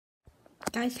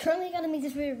Guys, currently I gotta make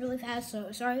this video really fast,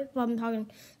 so sorry if I'm talking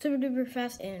super duper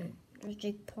fast. And there's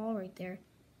Jake Paul right there.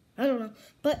 I don't know,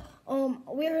 but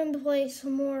we're going to play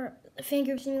some more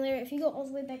Fangirl Simulator. If you go all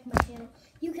the way back to my channel,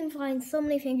 you can find so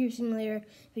many Fangirl Simulator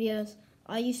videos.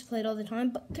 I used to play it all the time,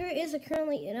 but there is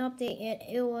currently an update, and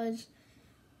it was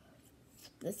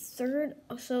the 3rd.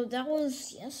 So that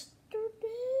was yesterday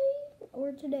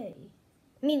or today.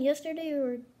 I mean, yesterday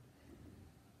or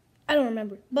I don't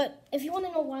remember. But if you want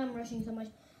to know why I'm rushing so much,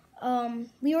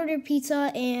 we ordered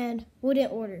pizza and we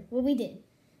didn't order. Well, we did,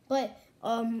 but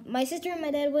my sister and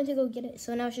my dad went to go get it,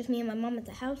 so now it's just me and my mom at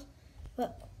the house.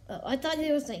 But I thought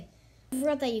it was like, I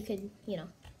forgot that you could,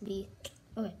 be,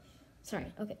 okay, sorry,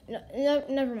 okay, no,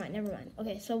 never mind.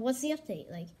 Okay, so what's the update?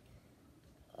 Like,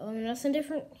 nothing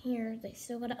different here. They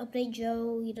still gotta update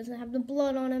Joe. He doesn't have the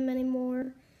blood on him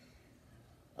anymore.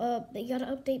 They gotta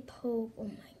update Pope. Oh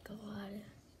my god.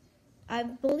 I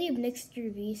believe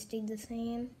Mr. V stayed the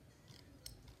same.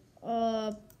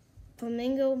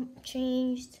 Flamingo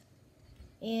changed.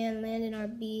 And Landon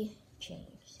RB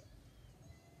changed.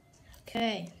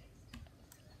 Okay.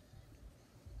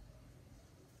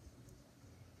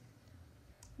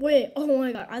 Wait, oh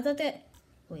my god. I thought that.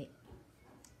 Wait.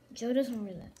 Joe doesn't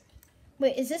wear that.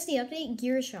 Wait, is this the update?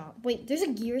 Gear shop. Wait, there's a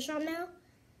gear shop now?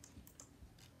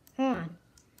 Hold on.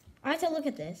 I have to look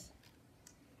at this.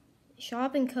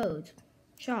 Shop and codes.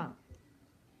 Shop.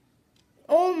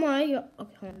 Oh my god.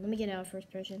 Okay, hold on. Let me get out of first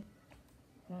person.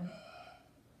 Hold on.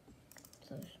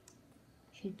 So,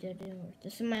 that didn't work.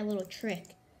 This is my little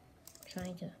trick.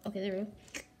 Trying to. Okay, there we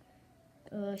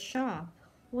go. Shop.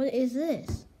 What is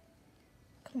this?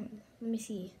 Come on. Let me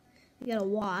see. You got a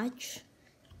watch.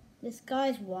 This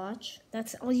guy's watch.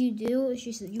 That's all you do.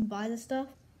 Is you buy the stuff.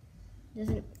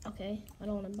 Doesn't. Okay. I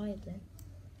don't want to buy it then.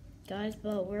 Guys,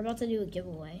 but we're about to do a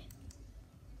giveaway.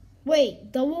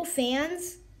 Wait, double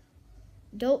fans?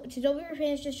 To double your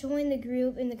fans, just join the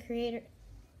group in the creator.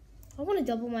 I want to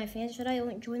double my fans. Should I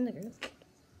join the group?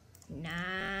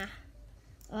 Nah.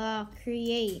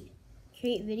 Create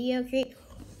video.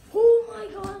 Oh my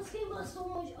god, this game got so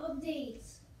much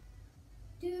updates.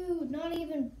 Dude, not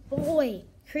even boy.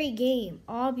 Create game,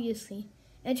 obviously.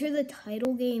 Enter the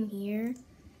title game here.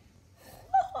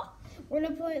 We're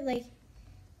gonna put like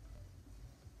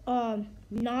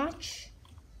notch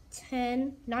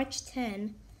 10,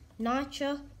 Nacha,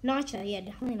 yeah,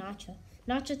 definitely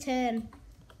Nacha 10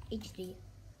 HD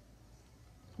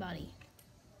body.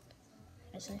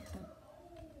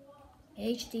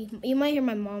 HD. You might hear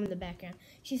my mom in the background.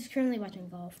 She's currently watching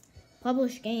golf.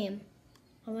 Publish game.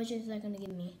 How much is that gonna give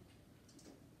me?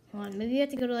 Hold on, maybe you have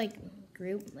to go to like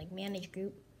group, like manage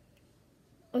group.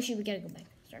 Oh shoot, we gotta go back.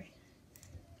 Sorry.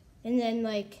 And then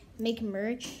like make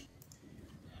merch.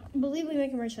 I believe we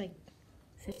make a merch like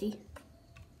 50.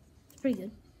 It's pretty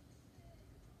good.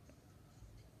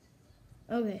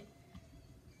 Okay.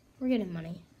 We're getting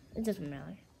money. It doesn't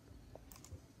matter.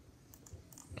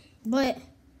 But,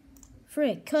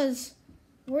 frick, cause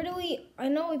where do I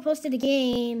know we posted a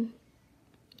game,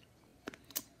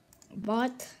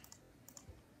 but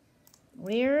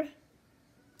where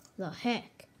the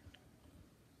heck?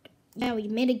 Yeah, we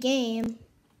made a game.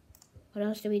 What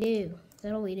else do we do? Is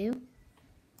that all we do?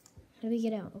 How do we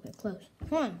get out? Okay, close.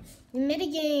 Come on. We made a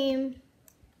game.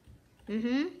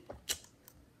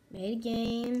 Made a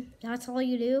game. That's all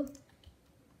you do?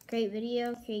 Create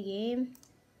video, create game.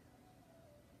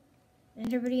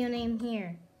 Enter video name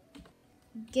here.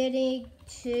 Getting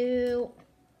to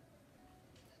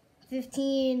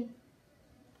 15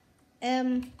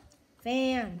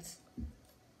 fans.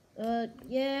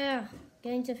 Yeah.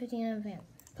 Getting to 15 fans.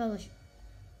 Publish.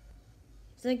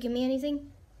 Does that give me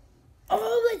anything?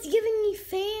 Oh, it's giving me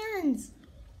fans.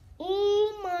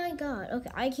 Oh my god.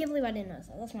 Okay, I can't believe I didn't know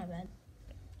that. That's my bad.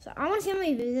 So I want to see how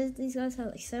many visits these guys have.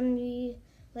 Like 70.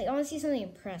 Like, I want to see something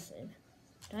impressive.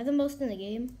 Do I have the most in the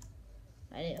game?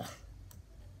 I do.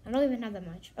 I don't even have that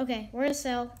much. Okay, we're going to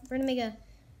sell. We're going to make a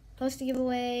post a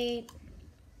giveaway.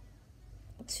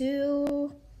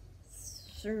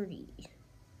 230.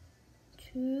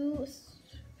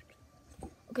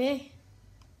 Okay.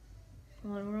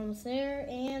 Hold on, we're almost there.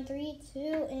 And 3,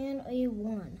 2, and a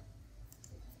 1.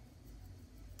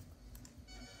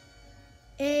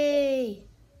 Hey!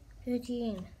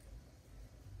 15.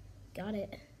 Got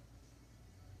it.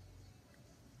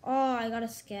 Oh, I got a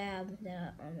scab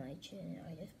that on my chin.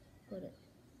 I just put it.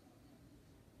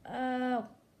 Oh.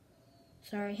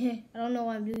 Sorry. I don't know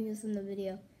why I'm doing this in the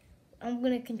video. I'm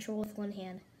going to control with one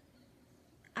hand.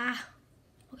 Ah.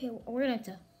 Okay, we're going to have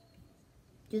to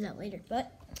do that later.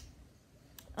 But,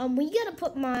 we got to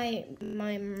put my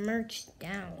merch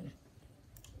down.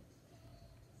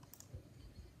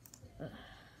 Ugh.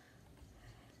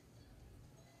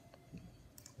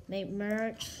 Make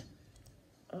merch.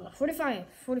 45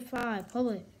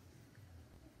 public.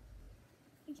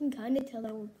 You can kind of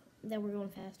tell that we're going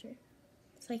faster.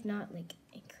 It's like not like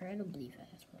incredibly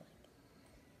fast, but like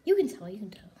you can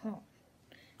tell. Huh.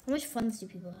 How much funds do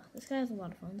people have? This guy has a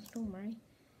lot of funds. Don't worry.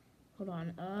 Hold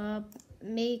on.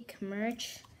 Make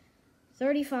merch.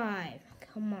 35.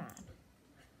 Come on.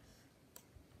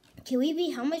 Can we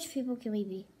be? How much people can we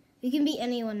be? We can be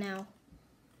anyone now.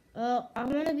 I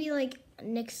want to be like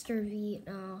Nixter V.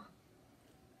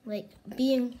 Like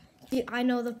being. I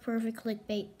know the perfect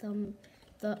clickbait.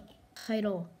 The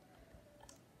title.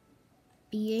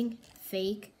 Being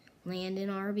fake Landon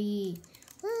RB.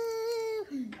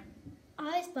 Woo!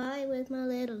 I spy with my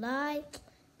little light.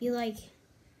 Be like,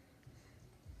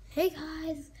 hey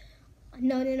guys.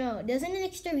 No. Doesn't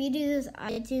Nixter V do this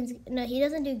iTunes? No, he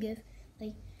doesn't do GIF.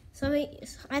 Like,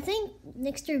 I think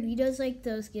Nixter V does like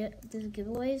those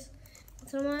giveaways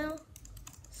once in a while.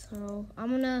 So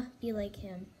I'm gonna be like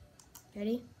him.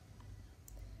 Ready?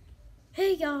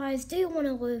 Hey guys, do you want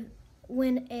to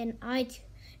win an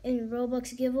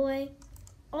Robux giveaway?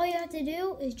 All you have to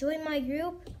do is join my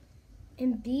group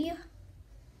and be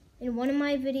in one of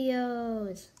my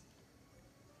videos.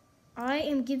 I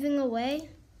am giving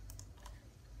away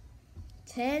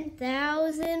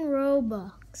 10,000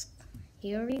 Robux.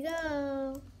 Here we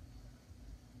go.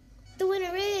 The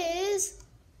winner is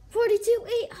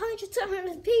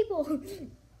 42,800 people.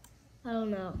 I don't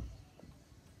know.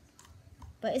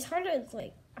 But it's hard to,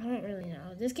 like, I don't really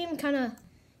know. This game kind of,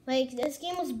 like, this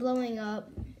game was blowing up.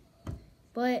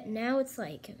 But now it's,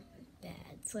 like, bad.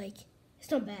 It's, like, it's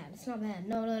not bad. It's not bad.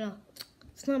 No.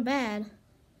 It's not bad.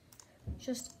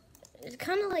 Just, it's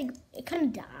kind of, like, it kind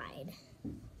of died.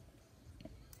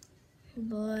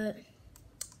 But,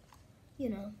 you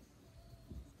know.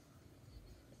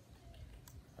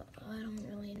 I don't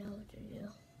really know what to do.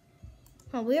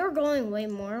 Oh, we are going way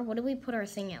more. What did we put our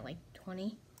thing at, like,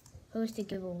 20? Host a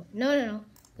giveaway. No.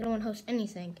 We don't want to host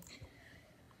anything.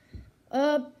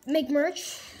 Make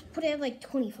merch. Put it at like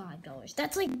 $25.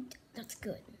 That's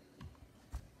good.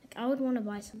 Like I would want to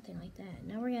buy something like that.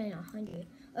 Now we're getting 100.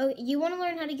 Oh, you want to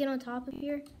learn how to get on top of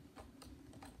here?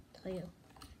 Tell you.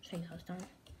 Show you how it's done.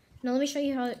 Now let me show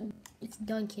you how it's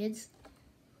done, kids.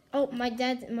 Oh, my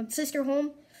sister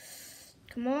home.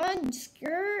 Come on,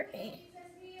 skirt.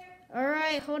 All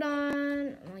right, hold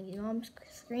on. You know I'm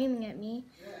screaming at me.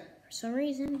 For some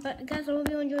reason, but guys, I hope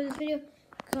you enjoyed this video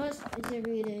because it's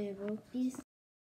every day, bro. Peace.